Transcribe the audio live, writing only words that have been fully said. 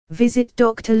Visit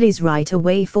Dr. Liz right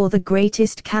away for the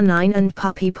greatest canine and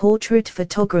puppy portrait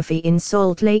photography in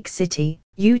Salt Lake City,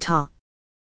 Utah.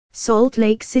 Salt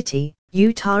Lake City,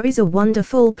 Utah is a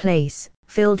wonderful place,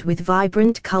 filled with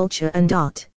vibrant culture and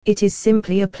art. It is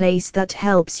simply a place that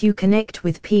helps you connect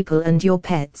with people and your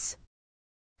pets.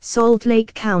 Salt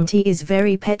Lake County is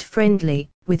very pet-friendly,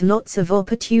 with lots of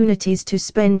opportunities to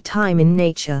spend time in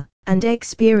nature, and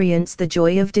experience the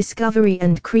joy of discovery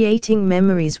and creating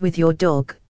memories with your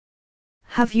dog.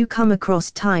 Have you come across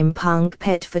Time Punk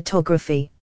Pet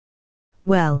Photography?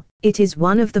 Well, it is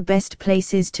one of the best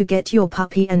places to get your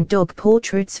puppy and dog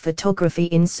portraits photography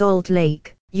in Salt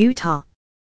Lake, Utah.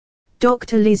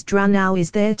 Dr. Liz Dranow is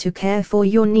there to care for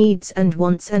your needs and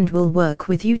wants and will work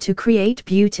with you to create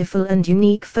beautiful and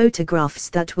unique photographs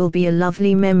that will be a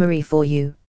lovely memory for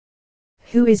you.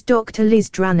 Who is Dr. Liz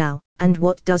Dranow, and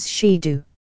what does she do?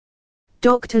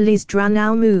 Dr. Liz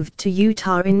Dranow moved to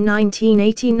Utah in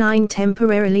 1989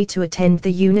 temporarily to attend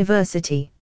the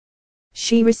university.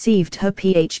 She received her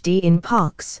PhD in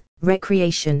parks,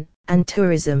 recreation, and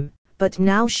tourism, but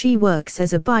now she works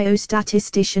as a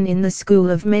biostatistician in the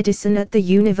School of Medicine at the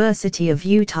University of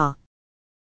Utah.